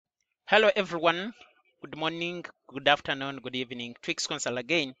Hello everyone, good morning, good afternoon, good evening. Twix Console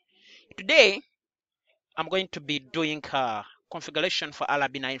again. Today I'm going to be doing a configuration for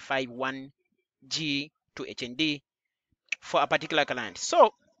RB951G to HND for a particular client.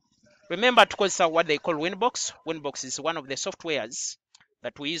 So remember to cause what they call Winbox. Winbox is one of the softwares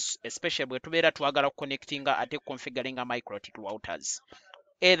that we use, especially to better to connecting at configuring a MikroTik routers.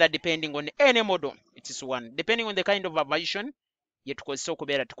 Either depending on any model, it is one. Depending on the kind of a version, yet so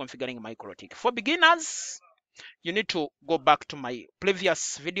better to configuring MikroTik. For beginners, you need to go back to my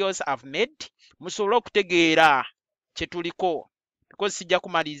previous videos I've made. Musobola okutegeera kyetuliko because sijja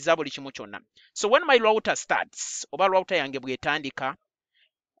kumaliriza buli kimu kyonna. So when my router starts, oba router yange bw'etandika,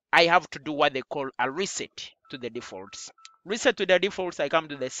 I have to do what they call a reset to the defaults. Reset to the defaults, I come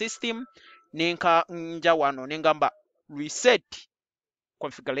to the system, nenka nja wano, nengamba reset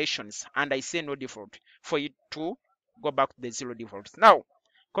configurations, and I say no default for it to go back to the zero defaults. Now,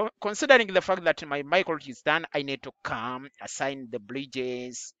 considering the fact that my MikroTik is done, I need to come assign the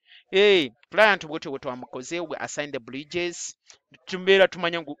bridges. Hey, client woto amukoze, we assign the bridges. Tumbeera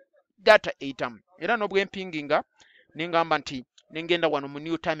tumanya ngu data etamu. Era n'obwempinginga nengamba nti nengenda wano mu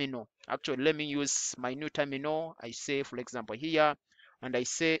new terminal. Actually, let me use my new terminal. I say, for example, here, and I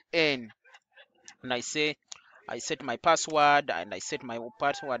say n, and I set my password, and I set my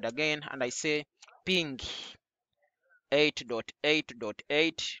password again, and I say ping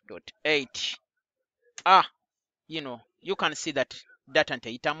 8.8.8.8. You can see that data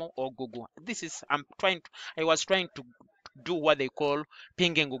nteitamo or Google. I was trying to do what they call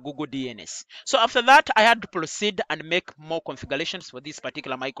pinging Google DNS. So after that, I had to proceed and make more configurations for this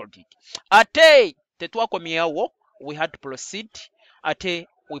particular MikroTik. Ate tetwakomyewo, we had to proceed. Ate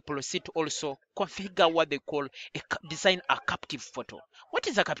we proceed to also configure what they call design a captive photo. What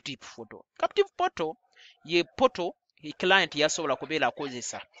is a captive photo? Captive photo ye photo client yasobola kubeera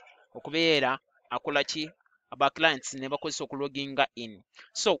akozesa okubeera akola ki aba clients ne bakozesa okuloginga in.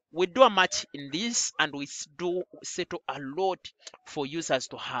 So we do a match in this, and we do settle a lot for users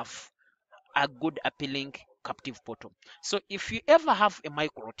to have a good appealing captive photo. So if you ever have a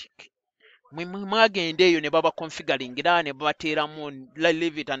MikroTik, mwagenda eyo ne baba configuring era ne bateeramu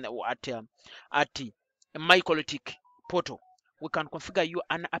leave it and at a MikroTik portal, we can configure you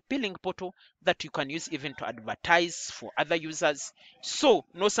an appealing portal that you can use even to advertise for other users. So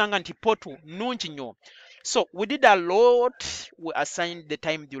nosanga nti portal nungi nnyo. So we did a lot. We assigned the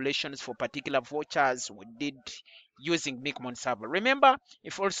time durations for particular vouchers. We did using Mikmon server. Remember,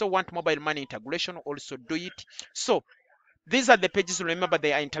 if you also want mobile money integration, also do it. So these are the pages. Remember,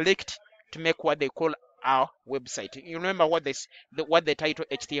 they are interlinked to make what they call our website. You remember what the title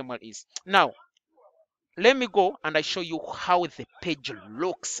HTML is. Now, let me go and I show you how the page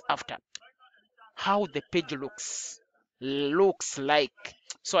looks after. How the page looks like.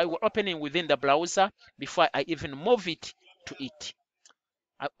 So I will open it within the browser before I even move it to it.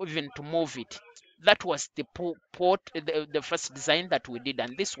 That was the first design that we did,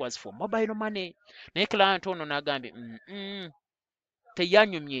 and this was for mobile money. Naye client ono n'agambye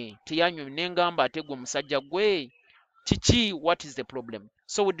teyanyumye nengamba ate gwe musajja gwe kiki, what is the problem?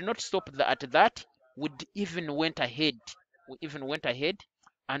 So we did not stop at that. We even went ahead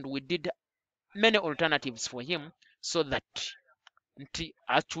and we did many alternatives for him so that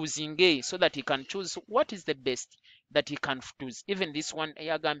so that he can choose what is the best that he can choose. Even this one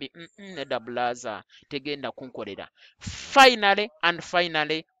yagambye neda blaza tegenda kunkolera. Finally,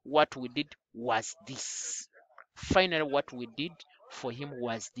 what we did was this. What we did for him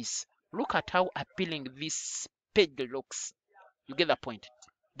was this. Look at how appealing this page looks. You get the point?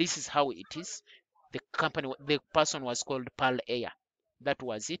 This is how it is. The person was called Pearl Air. That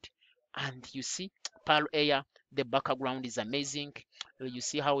was it. And you see, Pearl Air, the background is amazing. You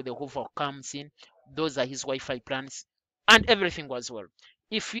see how the hover comes in. Those are his Wi-Fi plans. And everything was well.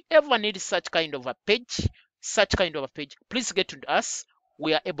 If you ever need such kind of a page, please get to us.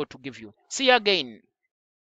 We are able to give you. See you again.